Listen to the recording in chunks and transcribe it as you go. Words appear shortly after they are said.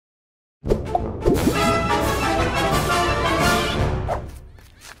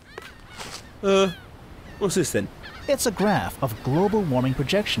What's this then? It's a graph of global warming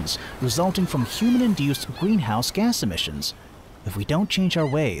projections resulting from human-induced greenhouse gas emissions. If we don't change our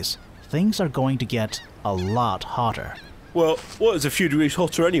ways, things are going to get a lot hotter. Well, what is a few degrees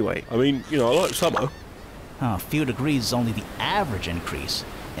hotter anyway? I mean, I like summer. A few degrees is only the average increase.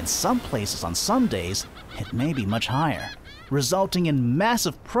 In some places on some days, it may be much higher, resulting in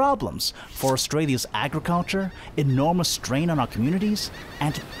massive problems for Australia's agriculture, enormous strain on our communities,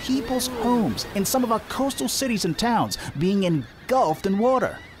 and people's homes in some of our coastal cities and towns being engulfed in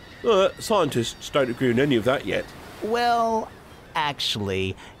water. Scientists don't agree on any of that yet. Well,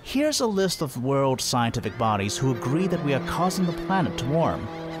 actually, here's a list of world scientific bodies who agree that we are causing the planet to warm.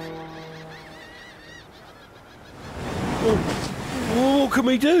 What can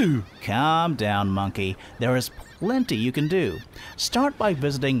we do? Calm down, monkey. There is plenty you can do. Start by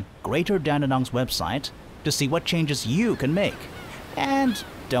visiting Greater Dandenong's website to see what changes you can make. And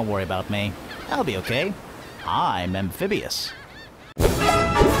don't worry about me. I'll be okay. I'm amphibious.